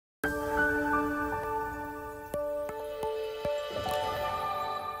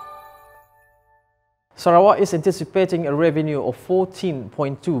Sarawak is anticipating a revenue of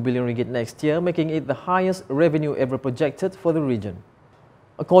 14.2 billion ringgit next year, making it the highest revenue ever projected for the region.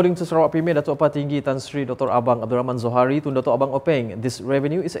 According to Sarawak Premier Datuk Tinggi Tan Sri Dr. Abang Abdul Rahman Zohari Tun Datuk Abang Openg, this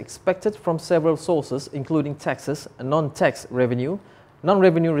revenue is expected from several sources including taxes, non-tax revenue,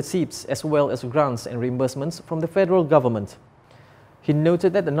 non-revenue receipts as well as grants and reimbursements from the federal government. He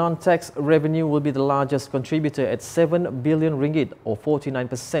noted that the non-tax revenue will be the largest contributor at 7 billion ringgit or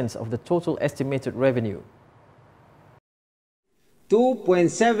 49% of the total estimated revenue.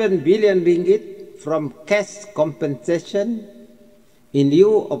 2.7 billion ringgit from cash compensation in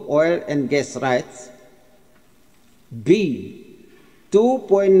lieu of oil and gas rights. B.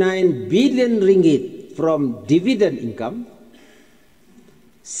 2.9 billion ringgit from dividend income.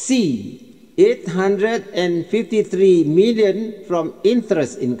 C. 853 million from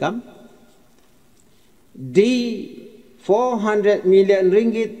interest income. D. 400 million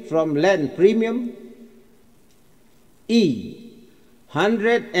ringgit from land premium. E.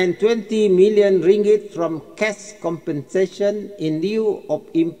 120 million ringgit from cash compensation in lieu of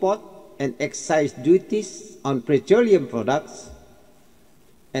import and excise duties on petroleum products.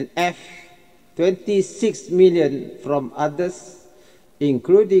 And F. 26 million from others,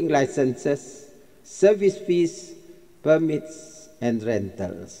 including licenses, service fees, permits, and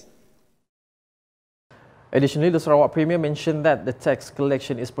rentals. Additionally, the Sarawak Premier mentioned that the tax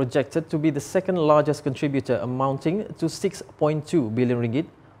collection is projected to be the second largest contributor, amounting to 6.2 billion ringgit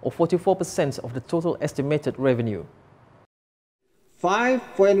or 44% of the total estimated revenue.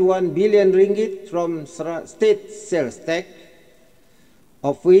 5.1 billion ringgit from state sales tax,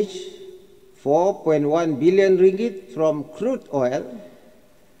 of which 4.1 billion ringgit from crude oil,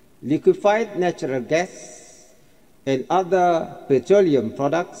 liquefied natural gas, and other petroleum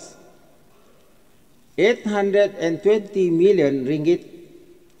products, 820 million ringgit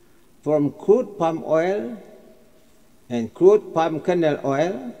from crude palm oil and crude palm kernel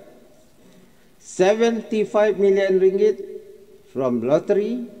oil, 75 million ringgit from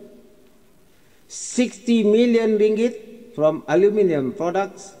lottery, 60 million ringgit from aluminium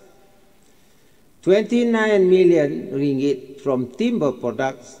products, 29 million ringgit from timber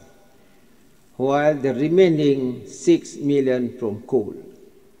products, while the remaining 6 million from coal.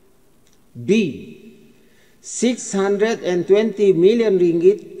 B. 620 million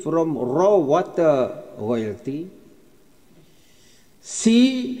ringgit from raw water royalty.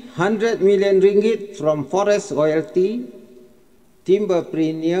 C. 100 million ringgit from forest royalty, timber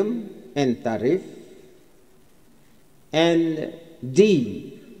premium and tariff. And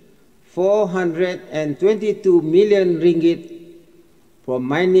D. 422 million ringgit from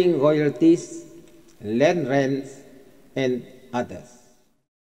mining royalties, land rents, and others.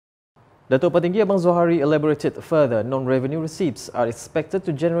 Datuk Tinggi Abang Zohari elaborated further, non-revenue receipts are expected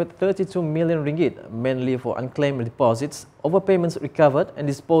to generate 32 million ringgit, mainly for unclaimed deposits, overpayments recovered, and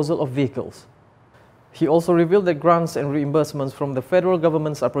disposal of vehicles. He also revealed that grants and reimbursements from the federal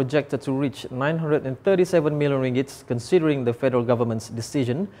governments are projected to reach 937 million ringgit, considering the federal government's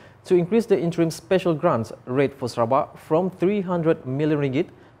decision to increase the interim special grant rate for Sarawak from 300 million ringgit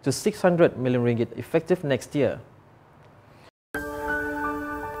to 600 million ringgit effective next year.